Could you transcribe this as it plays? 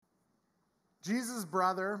Jesus'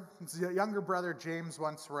 brother, his younger brother James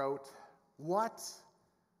once wrote, "What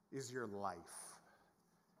is your life?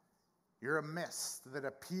 You're a mist that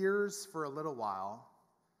appears for a little while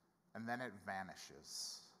and then it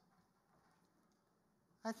vanishes."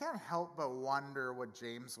 I can't help but wonder what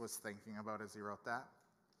James was thinking about as he wrote that.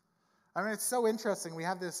 I mean, it's so interesting. We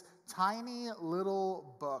have this tiny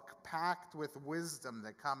little book packed with wisdom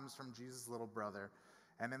that comes from Jesus' little brother.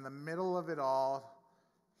 And in the middle of it all,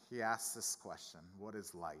 he asks this question: what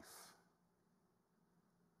is life?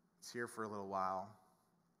 It's here for a little while,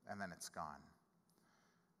 and then it's gone.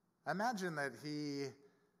 I imagine that he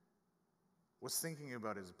was thinking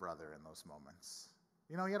about his brother in those moments.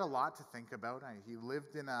 You know, he had a lot to think about. He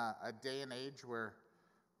lived in a day and age where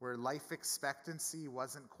life expectancy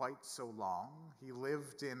wasn't quite so long. He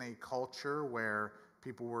lived in a culture where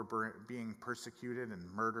people were being persecuted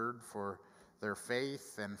and murdered for their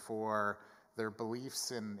faith and for their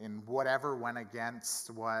beliefs in whatever went against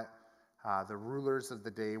what the rulers of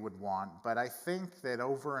the day would want. But I think that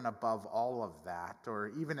over and above all of that, or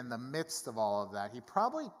even in the midst of all of that, he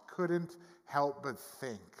probably couldn't help but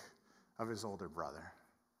think of his older brother.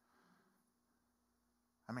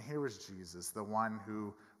 I mean, here was Jesus, the one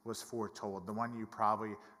who was foretold, the one you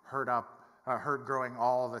probably heard growing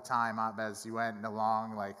all the time up as you went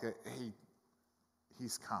along, like,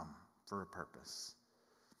 he's come for a purpose.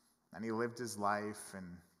 And he lived his life, and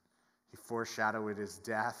he foreshadowed his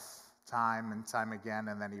death time and time again,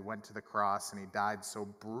 and then he went to the cross, and he died so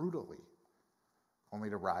brutally, only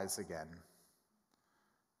to rise again,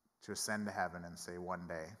 to ascend to heaven and say, one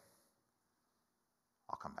day,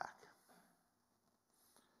 I'll come back.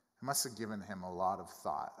 It must have given him a lot of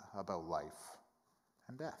thought about life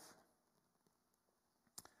and death.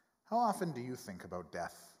 How often do you think about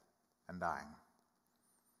death and dying?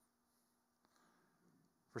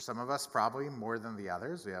 For some of us, probably more than the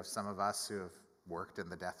others. We have some of us who have worked in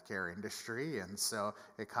the death care industry, and so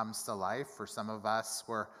it comes to life. For some of us,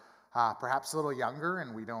 we're perhaps a little younger,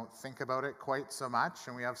 and we don't think about it quite so much.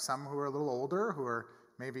 And we have some who are a little older, who are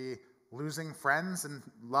maybe losing friends and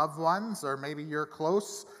loved ones, or maybe you're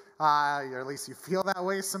close, or at least you feel that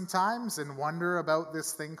way sometimes, and wonder about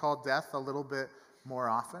this thing called death a little bit more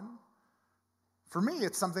often. For me,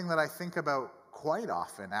 it's something that I think about quite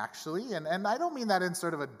often, actually, and I don't mean that in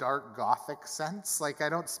sort of a dark Gothic sense. Like, I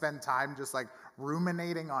don't spend time just like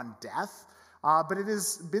ruminating on death, but it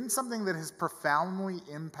has been something that has profoundly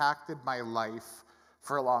impacted my life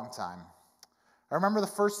for a long time. I remember the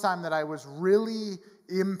first time that I was really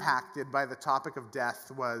impacted by the topic of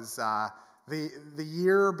death was the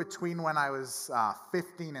year between when I was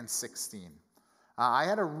 15 and 16. I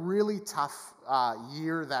had a really tough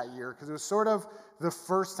year that year because it was sort of the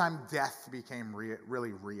first time death became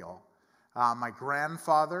really real. My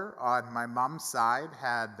grandfather on my mom's side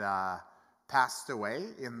had passed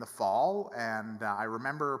away in the fall, and I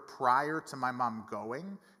remember prior to my mom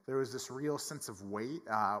going, there was this real sense of weight.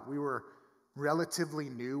 We were relatively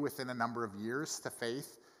new within a number of years to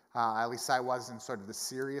faith. At least I was in sort of the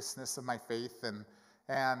seriousness of my faith,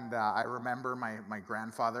 and I remember my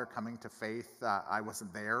grandfather coming to faith. I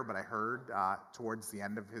wasn't there, but I heard towards the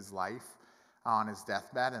end of his life on his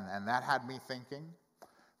deathbed, and that had me thinking.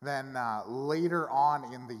 Then later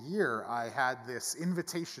on in the year, I had this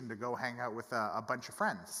invitation to go hang out with a bunch of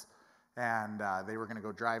friends, and they were going to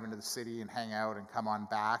go drive into the city and hang out and come on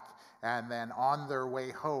back, and then on their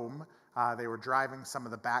way home, they were driving some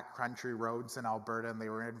of the backcountry roads in Alberta, and they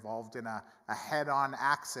were involved in a head-on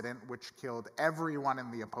accident which killed everyone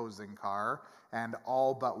in the opposing car and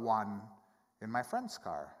all but one in my friend's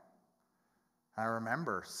car. I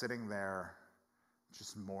remember sitting there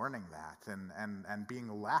just mourning that and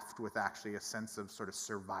being left with actually a sense of sort of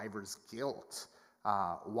survivor's guilt.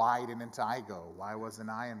 Why didn't I go? Why wasn't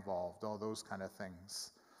I involved? All those kind of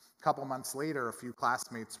things. A couple months later, a few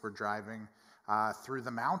classmates were driving through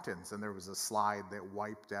the mountains, and there was a slide that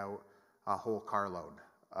wiped out a whole carload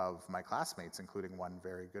of my classmates, including one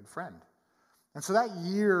very good friend. And so that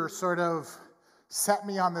year sort of set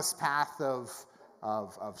me on this path of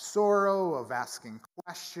sorrow, of asking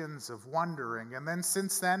questions, of wondering. And then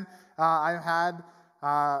since then, I've had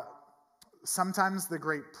sometimes the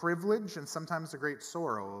great privilege and sometimes the great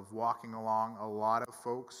sorrow of walking along a lot of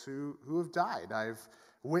folks who have died. I've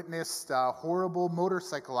witnessed horrible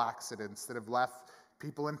motorcycle accidents that have left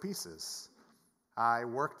people in pieces. I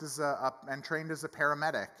worked and trained as a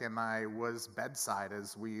paramedic, and I was bedside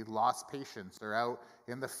as we lost patients or out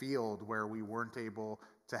in the field where we weren't able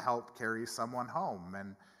to help carry someone home,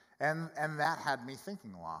 and that had me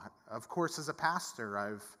thinking a lot. Of course, as a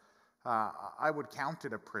pastor, I would count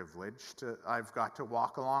it a privilege I've got to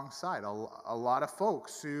walk alongside a lot of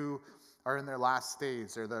folks who are in their last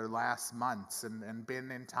days or their last months and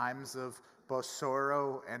been in times of both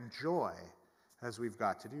sorrow and joy as we've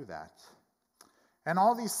got to do that. And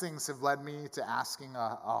all these things have led me to asking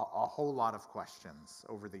a whole lot of questions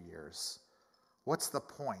over the years. What's the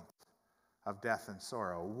point of death and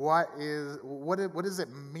sorrow? What does it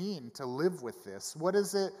mean to live with this? What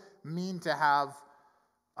does it mean to have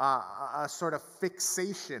a sort of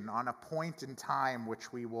fixation on a point in time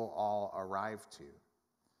which we will all arrive to?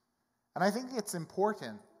 And I think it's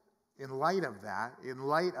important in light of that, in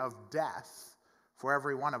light of death, for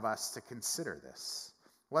every one of us to consider this.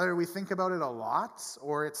 Whether we think about it a lot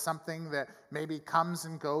or it's something that maybe comes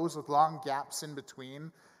and goes with long gaps in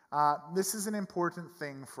between, this is an important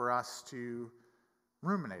thing for us to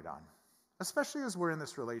ruminate on, especially as we're in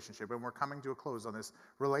this relationship and we're coming to a close on this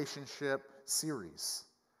relationship series,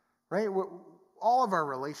 right? All of our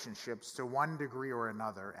relationships, to one degree or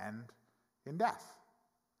another, end in death.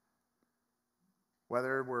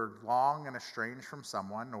 Whether we're long and estranged from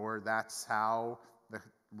someone or that's how the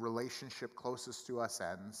relationship closest to us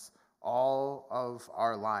ends, all of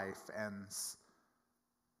our life ends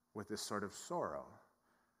with this sort of sorrow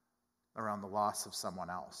around the loss of someone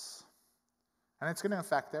else. And it's going to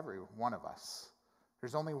affect every one of us.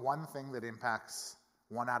 There's only one thing that impacts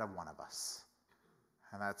one out of one of us,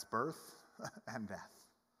 and that's birth and death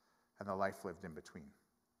and the life lived in between.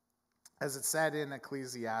 As it said in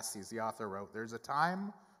Ecclesiastes, the author wrote, "There's a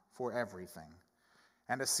time for everything,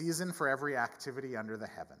 and a season for every activity under the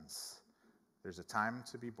heavens. There's a time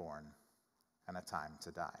to be born and a time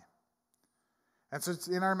to die." And so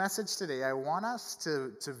in our message today, I want us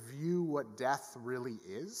to view what death really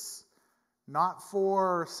is, not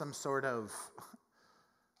for some sort of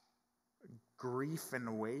grief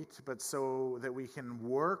and weight, but so that we can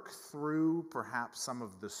work through perhaps some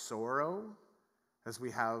of the sorrow as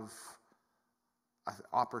we have an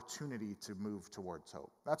opportunity to move towards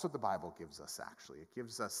hope. That's what the Bible gives us, actually. It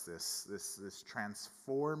gives us this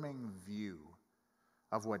transforming view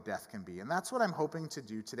of what death can be. And that's what I'm hoping to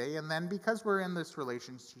do today. And then because we're in this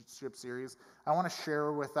relationship series, I want to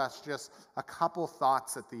share with us just a couple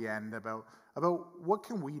thoughts at the end about what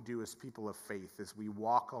can we do as people of faith as we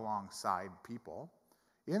walk alongside people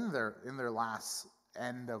in their last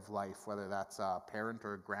end of life, whether that's a parent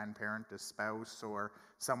or a grandparent, a spouse, or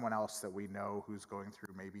someone else that we know who's going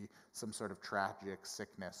through maybe some sort of tragic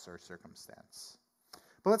sickness or circumstance.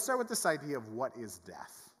 But let's start with this idea of what is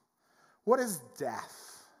death. What is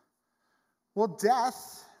death? Well,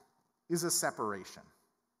 death is a separation.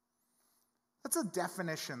 That's a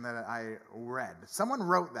definition that I read. Someone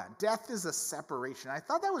wrote that. Death is a separation. I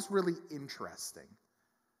thought that was really interesting.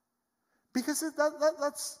 Because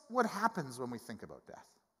that's what happens when we think about death.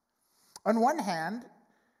 On one hand,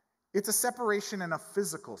 it's a separation in a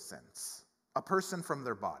physical sense, a person from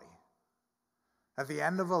their body. At the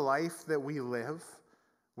end of a life that we live,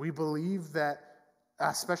 we believe that,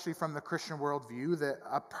 especially from the Christian worldview, that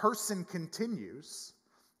a person continues,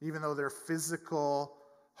 even though their physical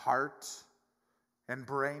heart and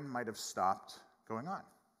brain might have stopped going on.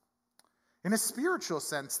 In a spiritual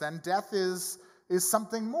sense, then, death is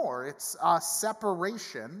something more. It's a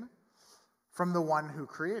separation from the one who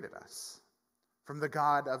created us, from the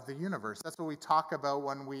God of the universe. That's what we talk about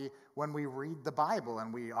when we read the Bible,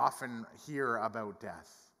 and we often hear about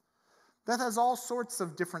death. Death has all sorts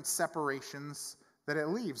of different separations that it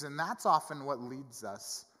leaves, and that's often what leads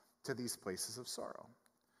us to these places of sorrow.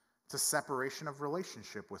 It's a separation of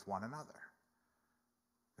relationship with one another.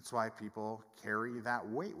 It's why people carry that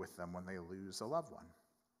weight with them when they lose a loved one.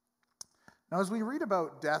 Now, as we read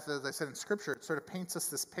about death, as I said in Scripture, it sort of paints us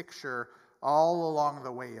this picture all along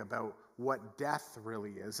the way about what death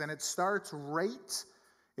really is. And it starts right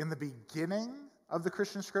in the beginning of the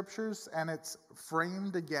Christian Scriptures, and it's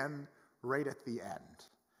framed again right at the end.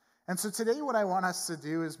 And so today what I want us to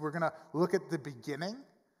do is we're going to look at the beginning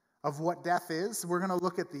of what death is. We're going to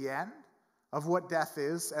look at the end of what death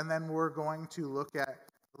is, and then we're going to look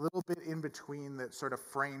at a little bit in between that sort of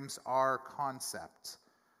frames our concept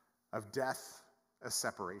of death as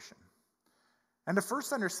separation. And to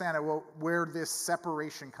first understand where this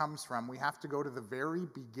separation comes from, we have to go to the very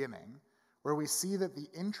beginning, where we see that the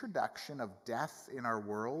introduction of death in our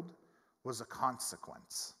world was a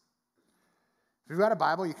consequence. If you've got a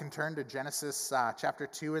Bible, you can turn to Genesis chapter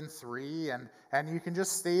 2 and 3, and you can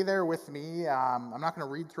just stay there with me. I'm not going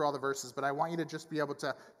to read through all the verses, but I want you to just be able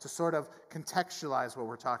to sort of contextualize what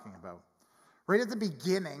we're talking about. Right at the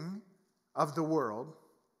beginning of the world,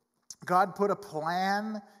 God put a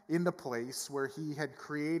plan into place where he had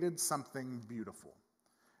created something beautiful.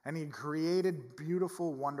 And he created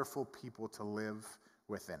beautiful, wonderful people to live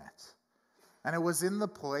within it. And it was in the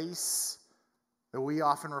place that we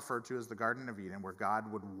often refer to as the Garden of Eden, where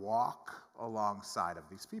God would walk alongside of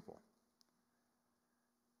these people.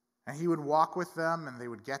 And he would walk with them, and they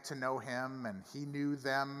would get to know him, and he knew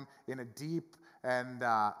them in a deep and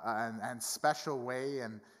special way.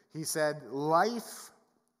 And he said, life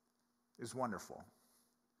is wonderful.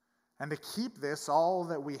 And to keep this, all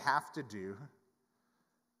that we have to do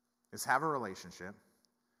is have a relationship,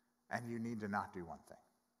 and you need to not do one thing.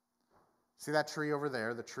 See that tree over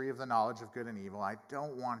there, the tree of the knowledge of good and evil? I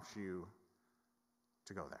don't want you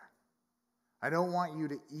to go there. I don't want you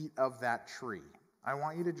to eat of that tree. I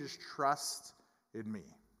want you to just trust in me,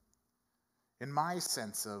 in my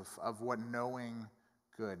sense of what knowing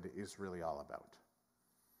good is really all about.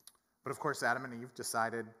 But of course, Adam and Eve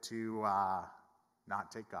decided to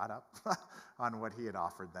not take God up on what he had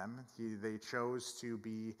offered them. They chose to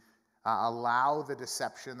allow the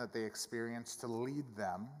deception that they experienced to lead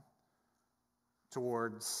them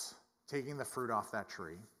towards taking the fruit off that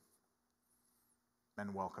tree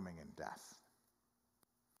and welcoming in death.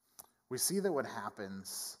 We see that what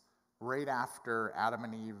happens right after Adam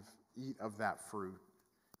and Eve eat of that fruit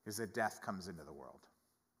is that death comes into the world.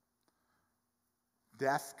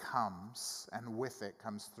 Death comes, and with it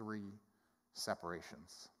comes 3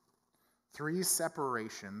 separations. 3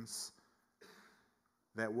 separations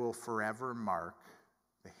that will forever mark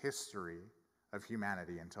the history of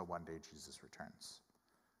humanity until one day Jesus returns.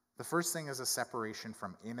 The first thing is a separation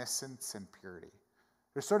from innocence and purity.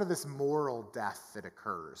 There's sort of this moral death that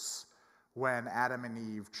occurs when Adam and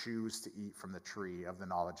Eve choose to eat from the tree of the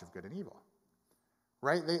knowledge of good and evil.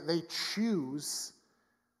 Right? They choose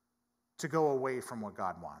to go away from what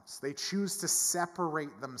God wants. They choose to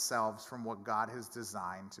separate themselves from what God has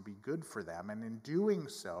designed to be good for them. And in doing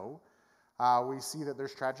so, we see that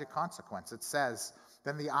there's tragic consequence. It says,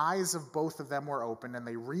 then the eyes of both of them were opened, and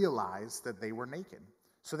they realized that they were naked.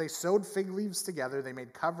 So they sewed fig leaves together, they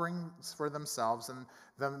made coverings for themselves, and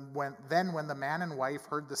then when the man and wife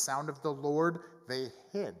heard the sound of the Lord, they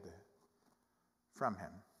hid from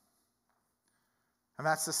him. And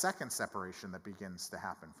that's the second separation that begins to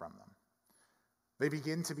happen from them. They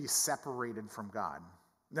begin to be separated from God.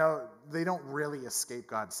 No, they don't really escape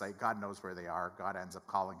God's sight. God knows where they are. God ends up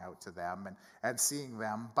calling out to them and seeing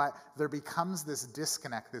them. But there becomes this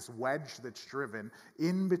disconnect, this wedge that's driven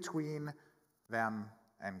in between them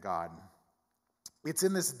and God. It's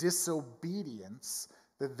in this disobedience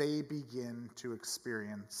that they begin to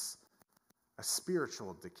experience a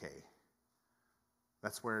spiritual decay.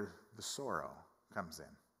 That's where the sorrow comes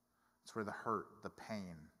in. It's where the hurt, the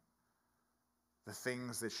pain, the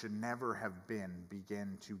things that should never have been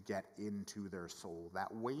begin to get into their soul.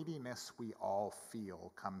 That weightiness we all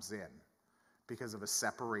feel comes in because of a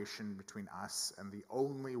separation between us and the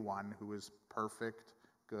only one who is perfect,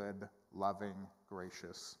 good, loving,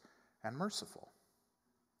 gracious, and merciful.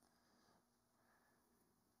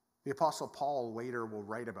 The Apostle Paul later will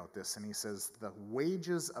write about this, and he says, the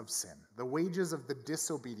wages of sin, the wages of the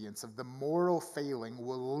disobedience, of the moral failing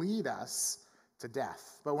will lead us to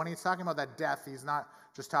death. But when he's talking about that death, he's not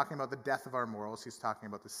just talking about the death of our morals, he's talking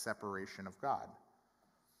about the separation of God.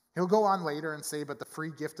 He'll go on later and say, but the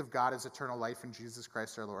free gift of God is eternal life in Jesus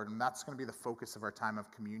Christ our Lord, and that's going to be the focus of our time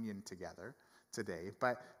of communion together today.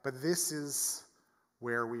 But this is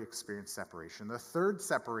where we experience separation. The third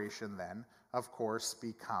separation then, of course,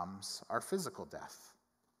 becomes our physical death.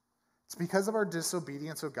 It's because of our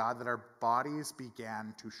disobedience of God that our bodies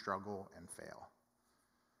began to struggle and fail.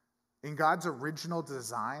 In God's original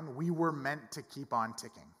design, we were meant to keep on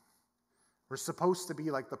ticking. We're supposed to be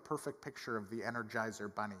like the perfect picture of the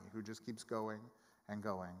Energizer Bunny who just keeps going and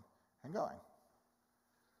going and going.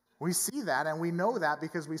 We see that, and we know that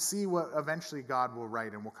because we see what eventually God will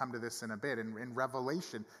write, and we'll come to this in a bit, in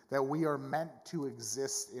Revelation, that we are meant to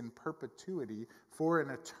exist in perpetuity for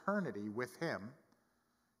an eternity with him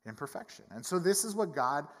in perfection. And so this is what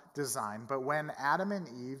God designed. But when Adam and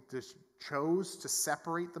Eve chose to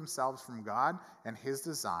separate themselves from God and his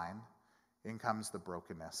design, in comes the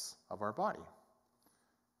brokenness of our body.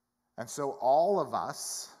 And so all of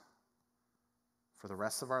us, for the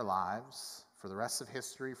rest of our lives, for the rest of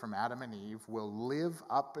history from Adam and Eve, will live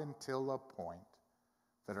up until a point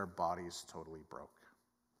that our bodies totally broke.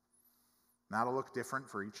 That'll look different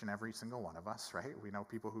for each and every single one of us, right? We know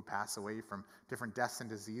people who pass away from different deaths and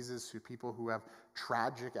diseases, to people who have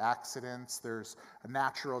tragic accidents. There's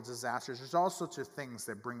natural disasters. There's all sorts of things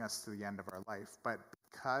that bring us to the end of our life. But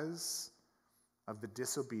because of the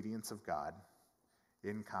disobedience of God,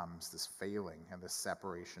 in comes this failing and this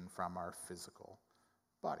separation from our physical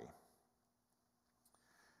body.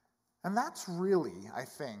 And that's really, I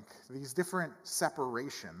think, these different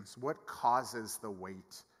separations, what causes the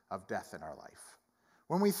weight of death in our life.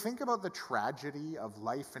 When we think about the tragedy of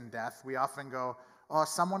life and death, we often go, oh,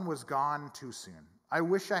 someone was gone too soon. I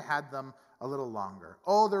wish I had them a little longer.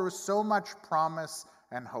 Oh, there was so much promise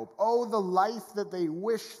and hope. Oh, the life that they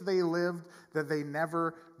wished they lived that they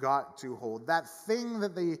never got to hold. That thing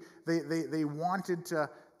that they wanted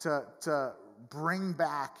to bring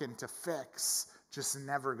back and to fix just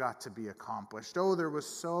never got to be accomplished. Oh, there was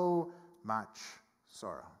so much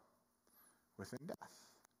sorrow within death.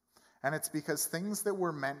 And it's because things that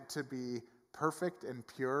were meant to be perfect and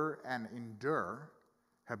pure and endure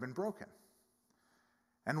have been broken.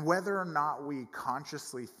 And whether or not we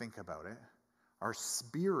consciously think about it, our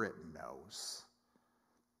spirit knows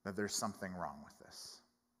that there's something wrong with this.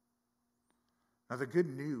 Now, the good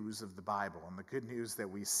news of the Bible and the good news that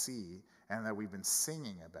we see and that we've been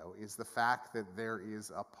singing about is the fact that there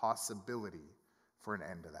is a possibility for an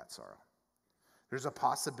end to that sorrow. There's a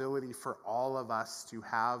possibility for all of us to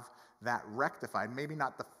have that rectified. Maybe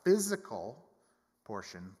not the physical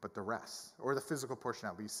portion, but the rest. Or the physical portion,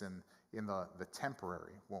 at least in the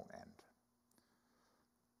temporary, won't end.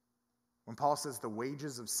 When Paul says the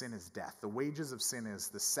wages of sin is death, the wages of sin is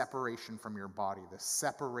the separation from your body, the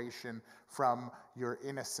separation from your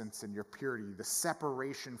innocence and your purity, the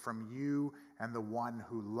separation from you and the one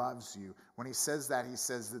who loves you. When he says that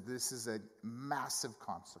this is a massive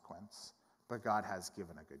consequence, but God has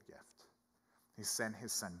given a good gift. He sent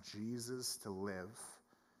his son Jesus to live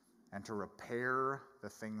and to repair the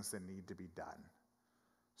things that need to be done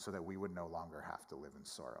so that we would no longer have to live in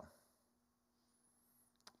sorrow.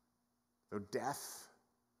 Though death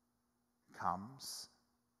comes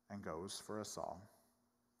and goes for us all,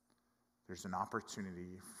 there's an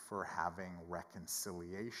opportunity for having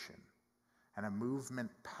reconciliation and a movement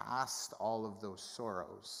past all of those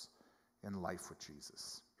sorrows in life with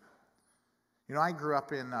Jesus. You know, I grew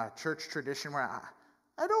up in a church tradition where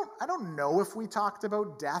I don't know if we talked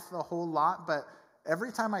about death a whole lot, but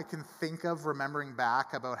every time I can think of remembering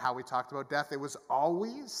back about how we talked about death, it was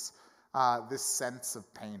always this sense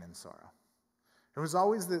of pain and sorrow. It was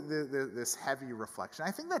always this heavy reflection.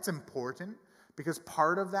 I think that's important because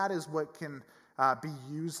part of that is what can be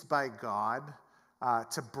used by God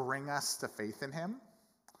to bring us to faith in him.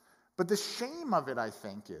 But the shame of it, I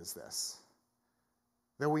think, is this,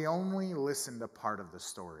 that we only listen to part of the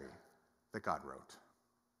story that God wrote.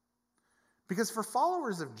 Because for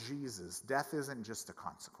followers of Jesus, death isn't just a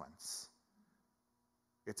consequence.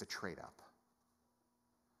 It's a trade-up.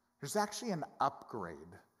 There's actually an upgrade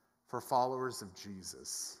for followers of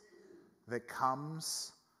Jesus that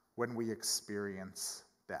comes when we experience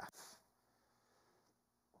death.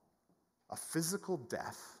 A physical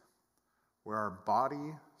death where our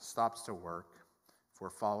body stops to work for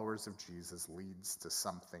followers of Jesus leads to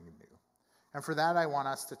something new. And for that, I want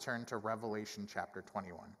us to turn to Revelation chapter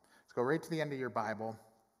 21. Let's go right to the end of your Bible.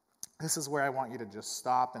 This is where I want you to just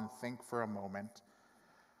stop and think for a moment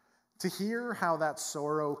to hear how that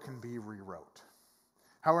sorrow can be rewrote.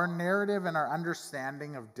 How our narrative and our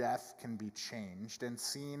understanding of death can be changed and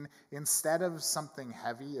seen instead of something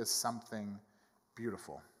heavy as something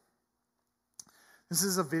beautiful. This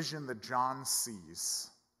is a vision that John sees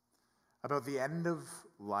about the end of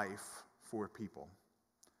life for people.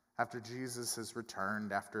 After Jesus has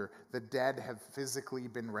returned, after the dead have physically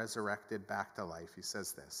been resurrected back to life, he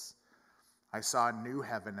says this, I saw a new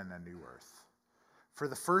heaven and a new earth. For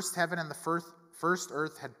the first heaven and the first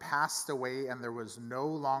earth had passed away, and there was no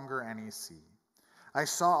longer any sea. I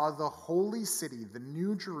saw the holy city, the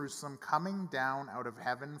new Jerusalem, coming down out of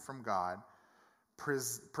heaven from God,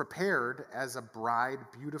 prepared as a bride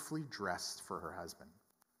beautifully dressed for her husband.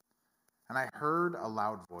 And I heard a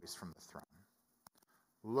loud voice from the throne.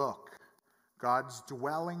 Look, God's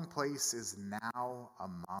dwelling place is now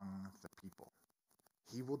among the people.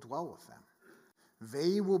 He will dwell with them.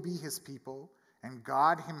 They will be his people, and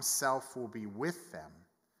God himself will be with them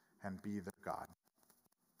and be their God.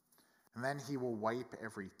 And then he will wipe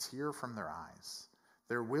every tear from their eyes.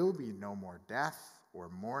 There will be no more death or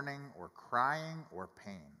mourning or crying or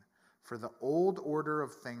pain, for the old order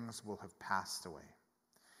of things will have passed away.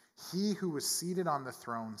 He who was seated on the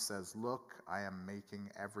throne says, Look, I am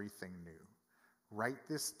making everything new. Write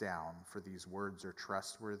this down, for these words are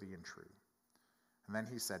trustworthy and true. And then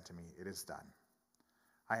he said to me, It is done.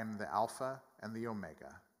 I am the Alpha and the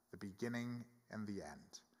Omega, the beginning and the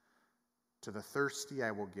end. To the thirsty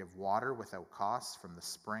I will give water without cost from the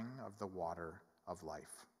spring of the water of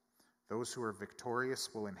life. Those who are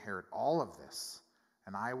victorious will inherit all of this,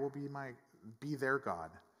 and I will be their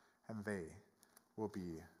God, and they will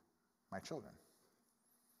be my children.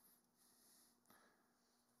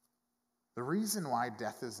 The reason why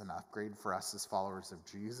death is an upgrade for us as followers of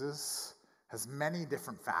Jesus has many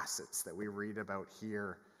different facets that we read about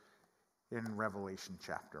here in Revelation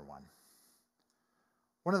chapter 1.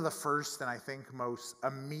 One of the first and I think most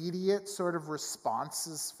immediate sort of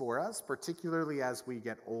responses for us, particularly as we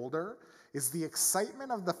get older, is the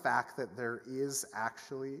excitement of the fact that there is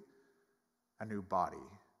actually a new body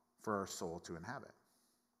for our soul to inhabit.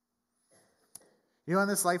 You know, in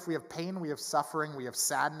this life we have pain, we have suffering, we have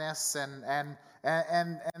sadness, and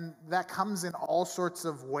that comes in all sorts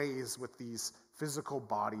of ways with these physical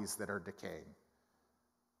bodies that are decaying.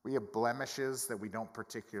 We have blemishes that we don't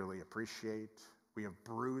particularly appreciate. We have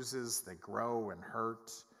bruises that grow and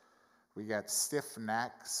hurt. We get stiff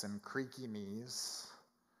necks and creaky knees.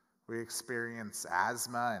 We experience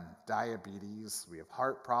asthma and diabetes. We have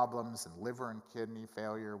heart problems and liver and kidney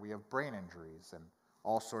failure. We have brain injuries and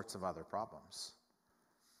all sorts of other problems.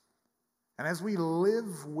 And as we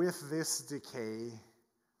live with this decay,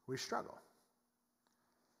 we struggle.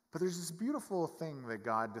 But there's this beautiful thing that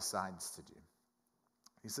God decides to do.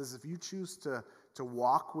 He says, if you choose to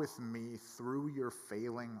walk with me through your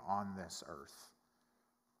failing on this earth,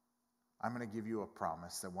 I'm going to give you a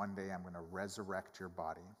promise that one day I'm going to resurrect your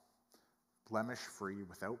body, blemish-free,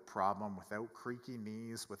 without problem, without creaky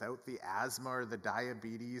knees, without the asthma or the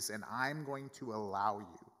diabetes, and I'm going to allow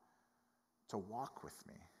you to walk with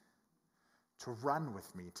me, to run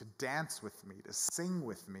with me, to dance with me, to sing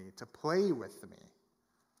with me, to play with me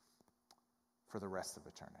for the rest of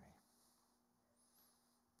eternity.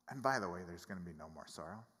 And by the way, there's going to be no more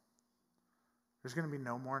sorrow. There's going to be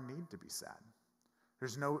no more need to be sad.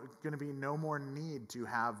 There's going to be no more need to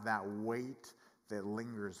have that weight that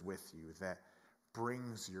lingers with you, that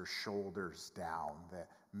brings your shoulders down, that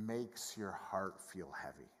makes your heart feel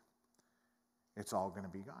heavy. It's all going to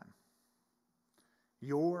be gone.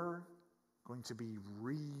 You're going to be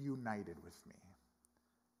reunited with me.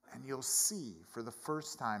 And you'll see for the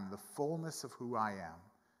first time the fullness of who I am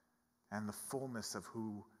and the fullness of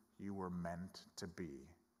who you were meant to be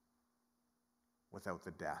without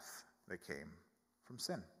the death that came from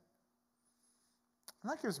sin.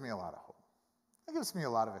 And that gives me a lot of hope. That gives me a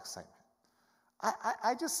lot of excitement.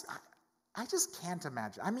 I just can't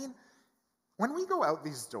imagine. I mean, when we go out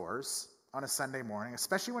these doors on a Sunday morning,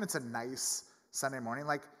 especially when it's a nice Sunday morning,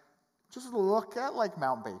 like, just look at like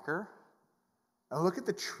Mount Baker and look at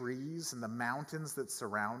the trees and the mountains that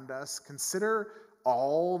surround us. Consider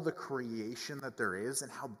all the creation that there is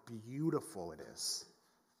and how beautiful it is.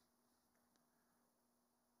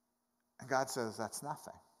 And God says, that's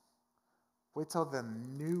nothing. Wait till the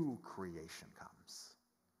new creation comes.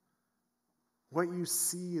 What you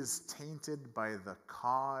see is tainted by the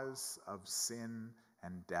cause of sin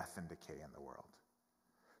and death and decay in the world.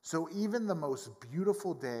 So even the most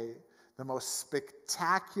beautiful day, the most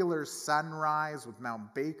spectacular sunrise with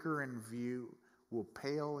Mount Baker in view will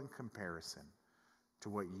pale in comparison to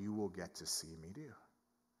what you will get to see me do.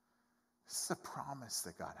 This is a promise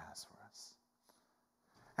that God has for us.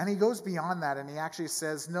 And he goes beyond that, and he actually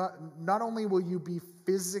says, not only will you be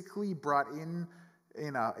physically brought in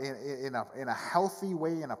a healthy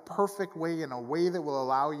way, in a perfect way, in a way that will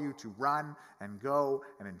allow you to run and go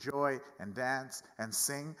and enjoy and dance and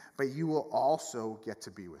sing, but you will also get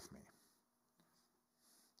to be with me.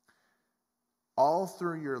 All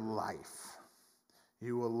through your life,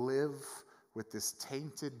 you will live with this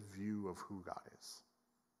tainted view of who God is.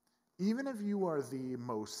 Even if you are the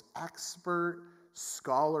most expert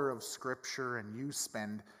scholar of Scripture and you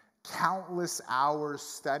spend countless hours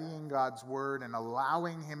studying God's Word and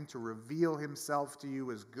allowing Him to reveal Himself to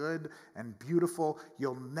you as good and beautiful,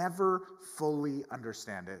 you'll never fully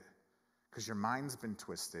understand it because your mind's been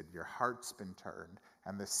twisted, your heart's been turned,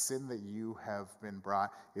 and the sin that you have been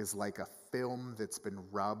brought is like a film that's been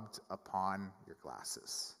rubbed upon your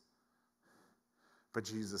glasses. But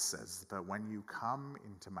Jesus says, but when you come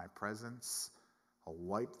into my presence, I'll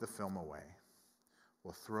wipe the film away.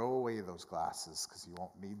 We'll throw away those glasses because you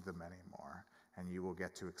won't need them anymore, and you will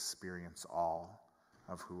get to experience all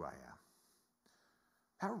of who I am.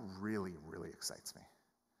 That really, really excites me.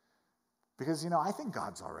 Because, I think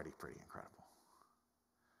God's already pretty incredible.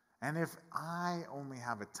 And if I only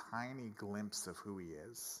have a tiny glimpse of who He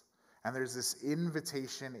is, and there's this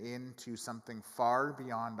invitation into something far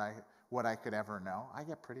beyond what I could ever know, I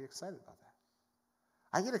get pretty excited about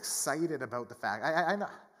that. I get excited about the fact,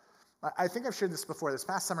 I think I've shared this before. This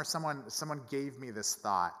past summer, someone gave me this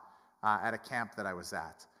thought at a camp that I was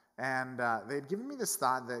at. And they'd given me this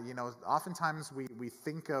thought that, oftentimes we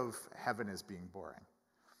think of heaven as being boring.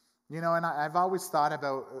 And I've always thought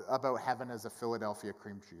about heaven as a Philadelphia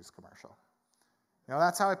cream cheese commercial.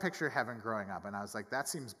 That's how I pictured heaven growing up. And I was like, that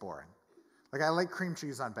seems boring. Like, I like cream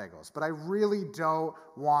cheese on bagels, but I really don't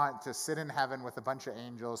want to sit in heaven with a bunch of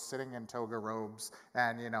angels sitting in toga robes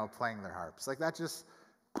and, playing their harps. Like, that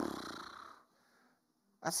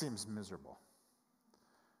seems miserable.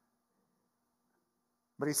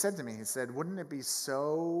 But he said to me, wouldn't it be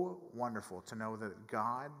so wonderful to know that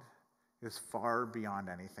God is far beyond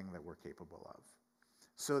anything that we're capable of?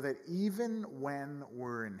 So that even when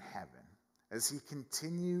we're in heaven, as he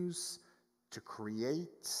continues to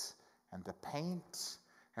create and to paint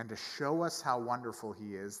and to show us how wonderful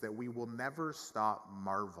he is, that we will never stop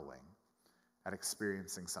marveling at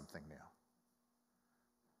experiencing something new.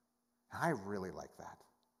 And I really like that.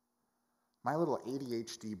 My little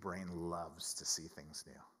ADHD brain loves to see things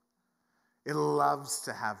new. It loves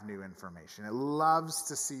to have new information. It loves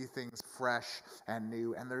to see things fresh and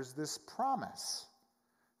new. And there's this promise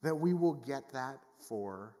that we will get that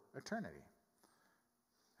for eternity.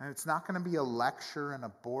 And it's not going to be a lecture in a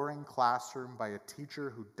boring classroom by a teacher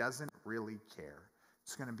who doesn't really care.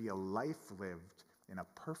 It's going to be a life lived in a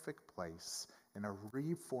perfect place, in a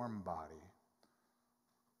reformed body,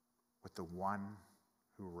 with the one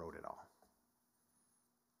who wrote it all.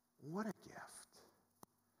 What a gift.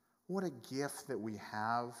 What a gift that we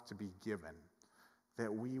have to be given,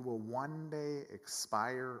 that we will one day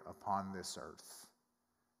expire upon this earth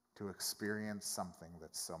to experience something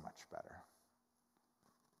that's so much better.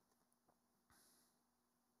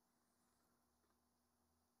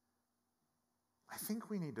 I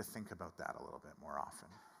think we need to think about that a little bit more often.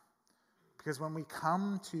 Because when we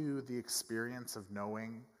come to the experience of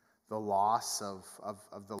knowing the loss of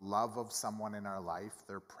the love of someone in our life,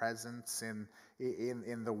 their presence in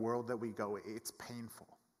the world that we go, it's painful.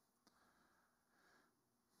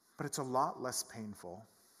 But it's a lot less painful.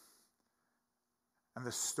 And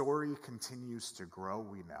the story continues to grow,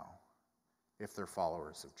 we know, if they're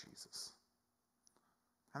followers of Jesus.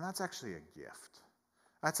 And that's actually a gift.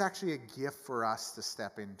 That's actually a gift for us to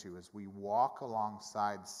step into as we walk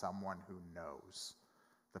alongside someone who knows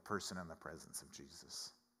the person and the presence of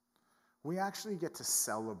Jesus. We actually get to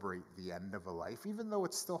celebrate the end of a life, even though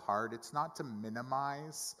it's still hard. It's not to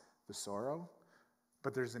minimize the sorrow,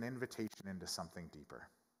 but there's an invitation into something deeper.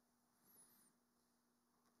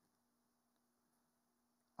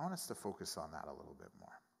 I want us to focus on that a little bit more.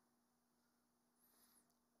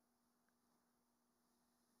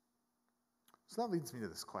 So that leads me to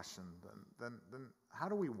this question, then how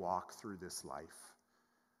do we walk through this life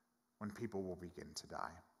when people will begin to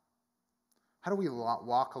die? How do we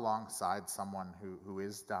walk alongside someone who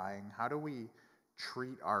is dying? How do we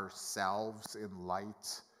treat ourselves in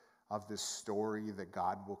light of this story that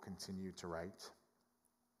God will continue to write?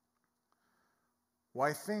 Well,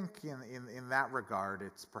 I think in that regard,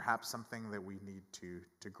 it's perhaps something that we need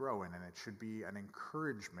to grow in, and it should be an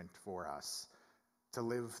encouragement for us to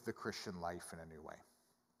live the Christian life in a new way.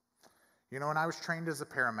 When I was trained as a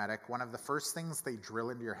paramedic, one of the first things they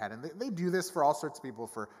drill into your head, and they do this for all sorts of people,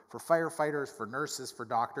 for firefighters, for nurses, for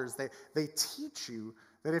doctors, they teach you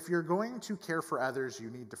that if you're going to care for others, you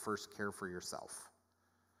need to first care for yourself.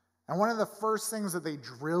 And one of the first things that they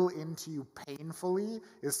drill into you painfully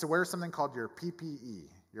is to wear something called your PPE,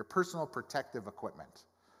 your personal protective equipment.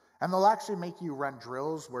 And they'll actually make you run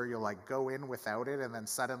drills where you'll go in without it, and then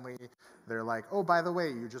suddenly they're like, oh, by the way,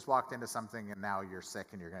 you just walked into something and now you're sick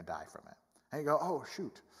and you're going to die from it. And you go, oh,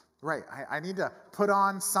 shoot. Right, I need to put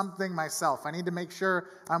on something myself. I need to make sure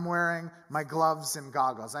I'm wearing my gloves and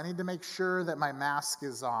goggles. I need to make sure that my mask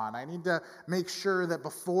is on. I need to make sure that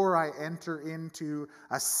before I enter into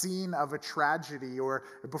a scene of a tragedy or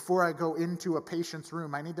before I go into a patient's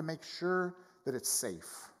room, I need to make sure that it's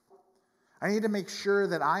safe. I need to make sure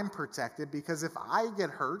that I'm protected, because if I get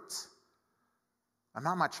hurt, I'm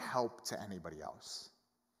not much help to anybody else.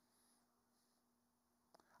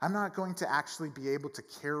 I'm not going to actually be able to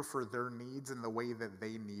care for their needs in the way that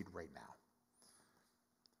they need right now.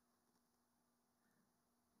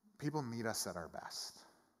 People need us at our best,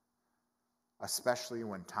 especially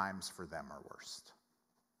when times for them are worst.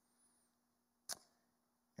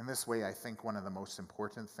 In this way, I think one of the most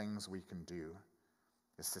important things we can do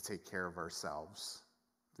is to take care of ourselves,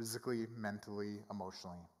 physically, mentally,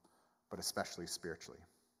 emotionally, but especially spiritually.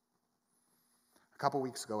 A couple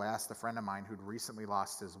weeks ago, I asked a friend of mine who'd recently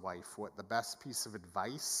lost his wife what the best piece of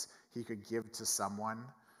advice he could give to someone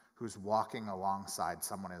who's walking alongside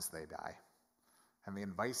someone as they die. And the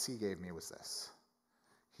advice he gave me was this.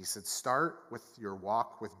 He said, start with your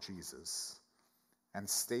walk with Jesus and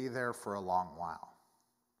stay there for a long while,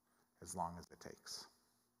 as long as it takes.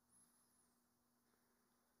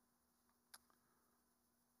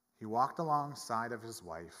 He walked alongside of his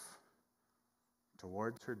wife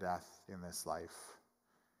towards her death in this life.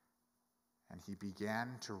 and he began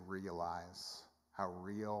to realize how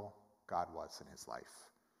real God was in his life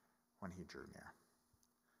when he drew near.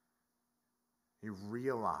 He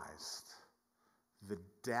realized the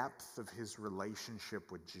depth of his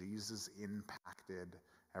relationship with Jesus impacted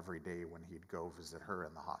every day when he'd go visit her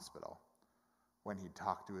in the hospital, when he'd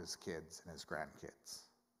talk to his kids and his grandkids.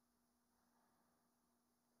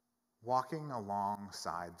 Walking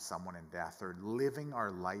alongside someone in death or living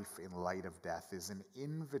our life in light of death is an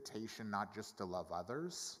invitation not just to love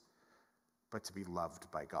others, but to be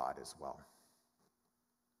loved by God as well.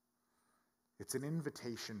 It's an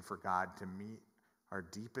invitation for God to meet our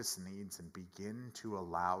deepest needs and begin to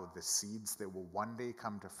allow the seeds that will one day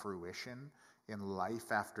come to fruition in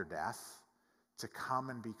life after death to come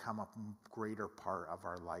and become a greater part of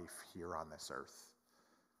our life here on this earth.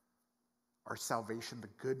 Our salvation, the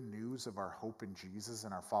good news of our hope in Jesus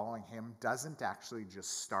and our following him, doesn't actually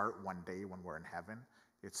just start one day when we're in heaven.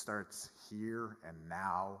 It starts here and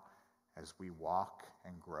now as we walk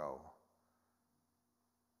and grow,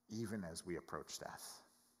 even as we approach death.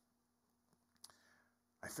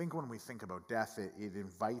 I think when we think about death, it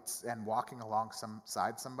invites, and walking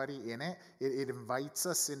alongside somebody in it, it invites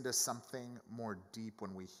us into something more deep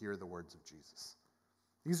when we hear the words of Jesus.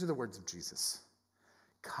 These are the words of Jesus.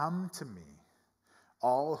 Come to me,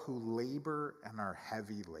 all who labor and are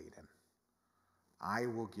heavy laden. I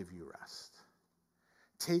will give you rest.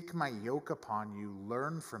 Take my yoke upon you,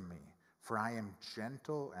 learn from me, for I am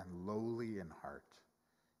gentle and lowly in heart.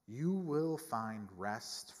 You will find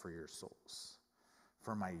rest for your souls.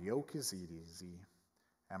 For my yoke is easy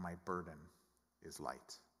and my burden is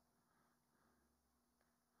light.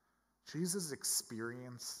 Jesus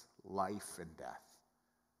experienced life and death.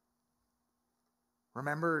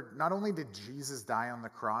 Remember, not only did Jesus die on the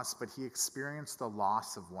cross, but he experienced the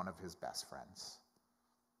loss of one of his best friends.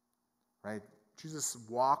 Right? Jesus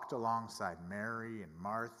walked alongside Mary and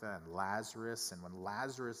Martha and Lazarus, and when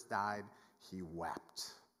Lazarus died, he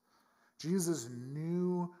wept. Jesus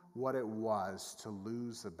knew what it was to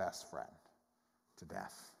lose a best friend to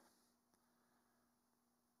death.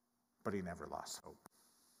 But he never lost hope.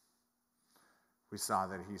 We saw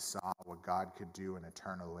that he saw what God could do in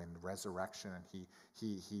eternal in resurrection, and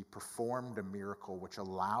he performed a miracle which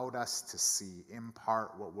allowed us to see, in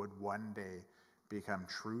part, what would one day become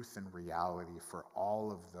truth and reality for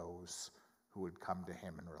all of those who would come to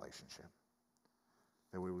him in relationship.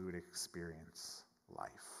 That we would experience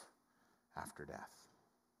life after death.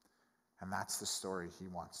 And that's the story he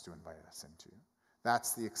wants to invite us into.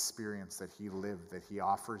 That's the experience that he lived, that he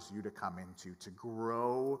offers you to come into, to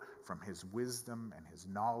grow from his wisdom and his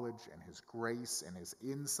knowledge and his grace and his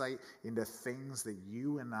insight into things that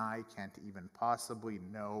you and I can't even possibly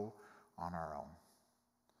know on our own.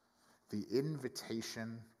 The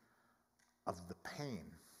invitation of the pain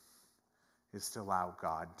is to allow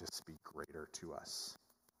God to speak greater to us.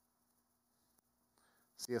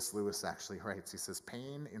 C.S. Lewis actually writes, he says,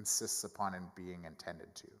 pain insists upon it being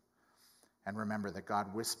intended to. And remember that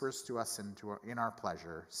God whispers to us in our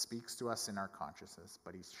pleasure, speaks to us in our consciousness,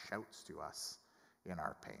 but he shouts to us in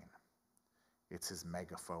our pain. It's his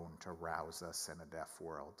megaphone to rouse us in a deaf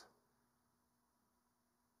world.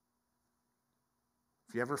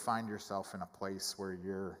 If you ever find yourself in a place where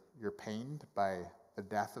you're pained by the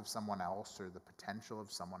death of someone else or the potential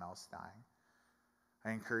of someone else dying,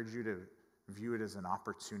 I encourage you to view it as an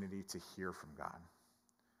opportunity to hear from God.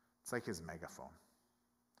 It's like his megaphone.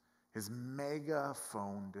 His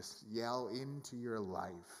megaphone to yell into your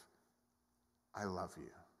life, I love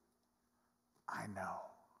you. I know.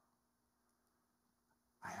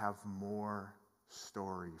 I have more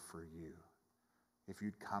story for you. If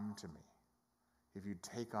you'd come to me, if you'd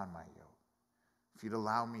take on my yoke, if you'd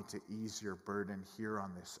allow me to ease your burden here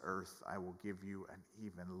on this earth, I will give you an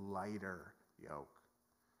even lighter yoke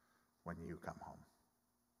when you come home.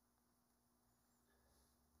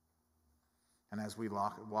 And as we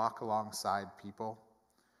walk alongside people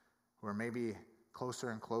who are maybe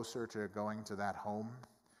closer and closer to going to that home,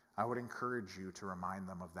 I would encourage you to remind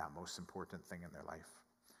them of that most important thing in their life.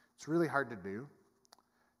 It's really hard to do,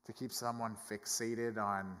 to keep someone fixated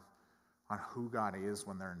on who God is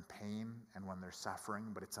when they're in pain and when they're suffering,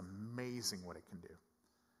 but it's amazing what it can do.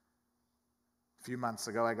 A few months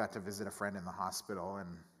ago, I got to visit a friend in the hospital, and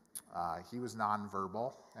he was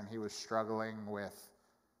nonverbal, and he was struggling with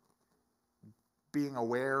being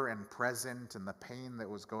aware and present and the pain that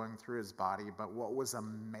was going through his body. But what was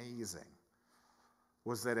amazing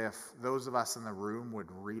was that if those of us in the room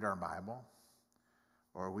would read our Bible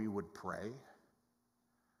or we would pray,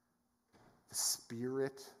 the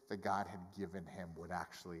spirit that God had given him would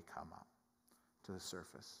actually come up to the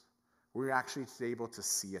surface. We were actually able to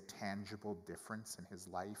see a tangible difference in his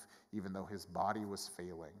life, even though his body was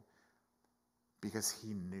failing, because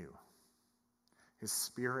he knew. His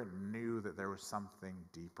spirit knew that there was something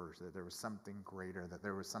deeper, that there was something greater, that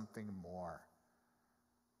there was something more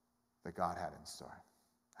that God had in store.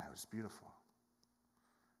 And it was beautiful.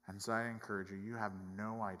 And so I encourage you, you have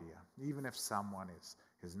no idea, even if someone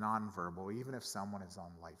is nonverbal, even if someone is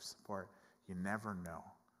on life support, you never know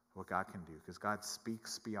what God can do, because God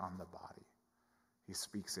speaks beyond the body. He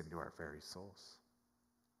speaks into our very souls.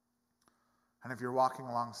 And if you're walking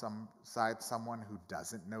alongside someone who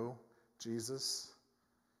doesn't know Jesus,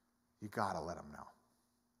 you got to let them know.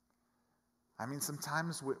 I mean,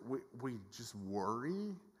 sometimes we just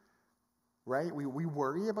worry, right? We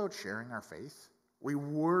worry about sharing our faith. We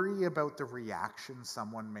worry about the reaction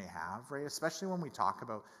someone may have, right? Especially when we talk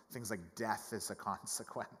about things like death as a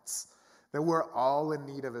consequence. That we're all in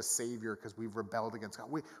need of a Savior because we've rebelled against God.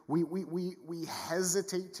 We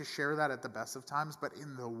hesitate to share that at the best of times, but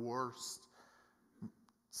in the worst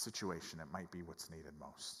situation, it might be what's needed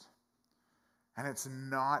most. And it's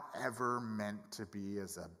not ever meant to be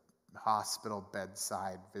as a hospital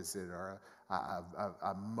bedside visit or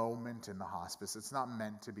a moment in the hospice. It's not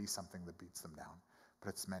meant to be something that beats them down, but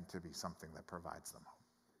it's meant to be something that provides them hope.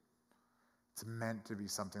 It's meant to be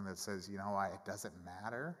something that says, you know what, it doesn't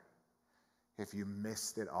matter if you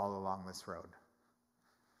missed it all along this road.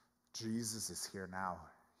 Jesus is here now.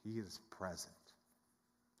 He is present.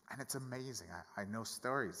 And it's amazing. I know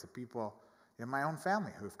stories of people in my own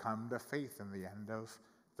family who've come to faith in the end of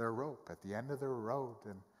their rope, at the end of their road,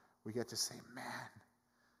 and we get to say, man,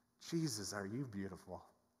 Jesus, are you beautiful?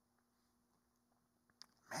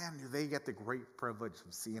 Man, do they get the great privilege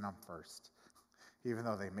of seeing him first, even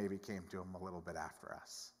though they maybe came to him a little bit after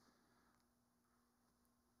us.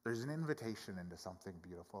 There's an invitation into something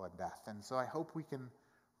beautiful in death, and so I hope we can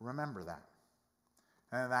remember that.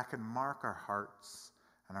 And that can mark our hearts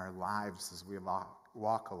and our lives as we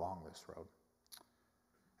walk along this road.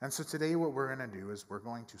 And so today what we're going to do is we're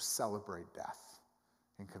going to celebrate death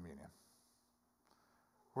in communion.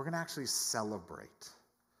 We're going to actually celebrate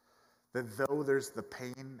that though there's the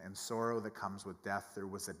pain and sorrow that comes with death, there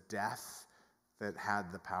was a death that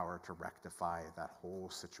had the power to rectify that whole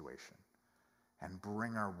situation and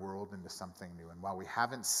bring our world into something new. And while we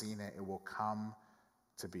haven't seen it, it will come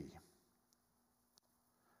to be.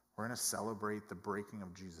 We're going to celebrate the breaking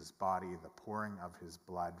of Jesus' body, the pouring of his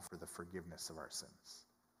blood for the forgiveness of our sins.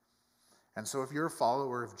 And so if you're a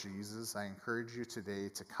follower of Jesus, I encourage you today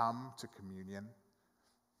to come to communion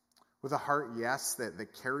with a heart, yes,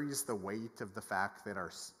 that carries the weight of the fact that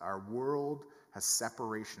our world has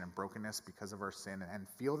separation and brokenness because of our sin, and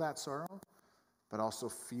feel that sorrow, but also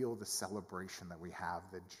feel the celebration that we have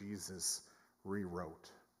that Jesus rewrote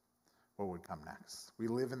what would come next. We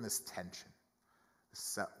live in this tension,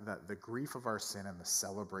 the grief of our sin and the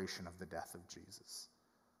celebration of the death of Jesus.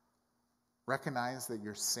 Recognize that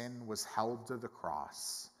your sin was held to the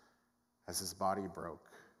cross as his body broke.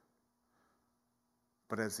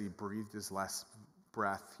 But as he breathed his last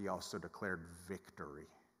breath, he also declared victory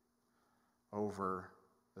over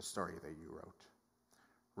the story that you wrote.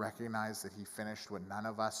 Recognize that he finished what none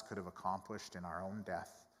of us could have accomplished in our own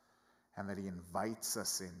death, and that he invites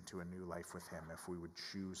us into a new life with him if we would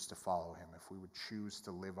choose to follow him, if we would choose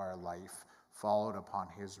to live our life followed upon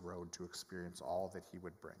his road to experience all that he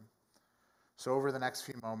would bring. So over the next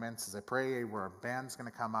few moments, as I pray, where our band's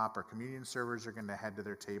going to come up, our communion servers are going to head to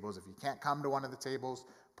their tables. If you can't come to one of the tables,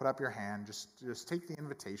 put up your hand. Just take the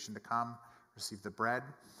invitation to come, receive the bread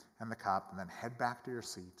and the cup, and then head back to your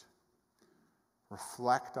seat.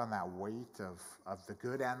 Reflect on that weight of the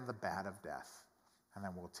good and the bad of death, and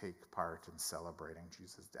then we'll take part in celebrating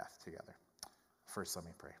Jesus' death together. First, let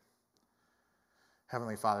me pray.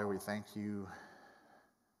 Heavenly Father, we thank you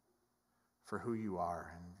for who you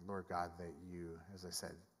are, and Lord God, that you, as I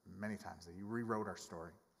said many times, that you rewrote our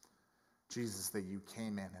story. Jesus, that you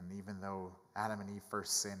came in, and even though Adam and Eve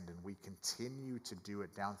first sinned, and we continue to do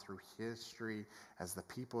it down through history as the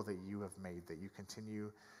people that you have made, that you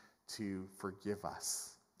continue to forgive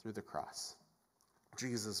us through the cross.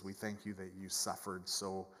 Jesus, we thank you that you suffered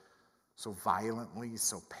so violently,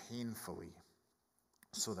 so painfully,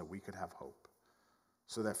 so that we could have hope.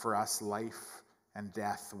 So that for us, life and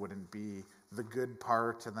death wouldn't be the good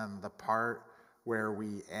part and then the part where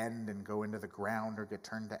we end and go into the ground or get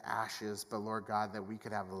turned to ashes, but Lord God, that we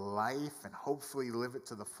could have life and hopefully live it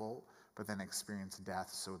to the full, but then experience death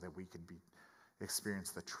so that we could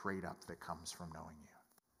experience the trade up that comes from knowing you.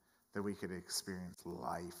 That we could experience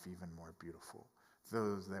life even more beautiful.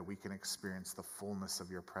 That we can experience the fullness of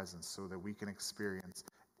your presence, so that we can experience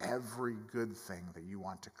every good thing that you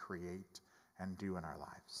want to create and do in our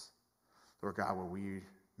lives. Lord God, will we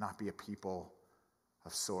not be a people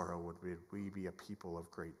of sorrow? Would we be a people of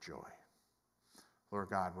great joy? Lord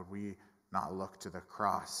God, would we not look to the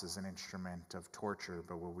cross as an instrument of torture,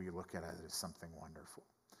 but will we look at it as something wonderful?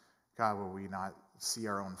 God, will we not see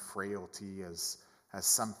our own frailty as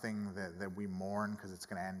something that we mourn because it's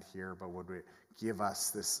going to end here, but would it give us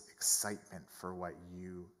this excitement for what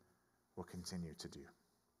you will continue to do?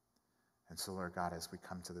 And so, Lord God, as we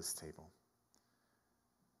come to this table,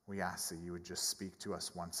 we ask that you would just speak to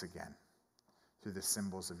us once again through the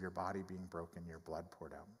symbols of your body being broken, your blood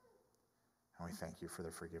poured out. And we thank you for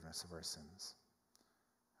the forgiveness of our sins.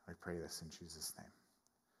 We pray this in Jesus'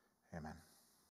 name. Amen.